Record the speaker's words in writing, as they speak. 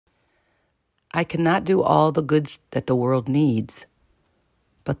I cannot do all the good that the world needs,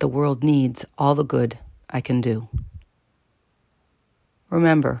 but the world needs all the good I can do.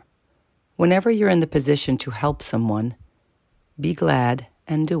 Remember, whenever you're in the position to help someone, be glad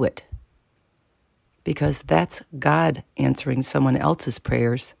and do it. Because that's God answering someone else's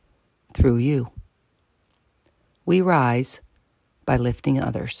prayers through you. We rise by lifting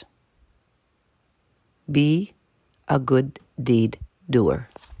others. Be a good deed doer.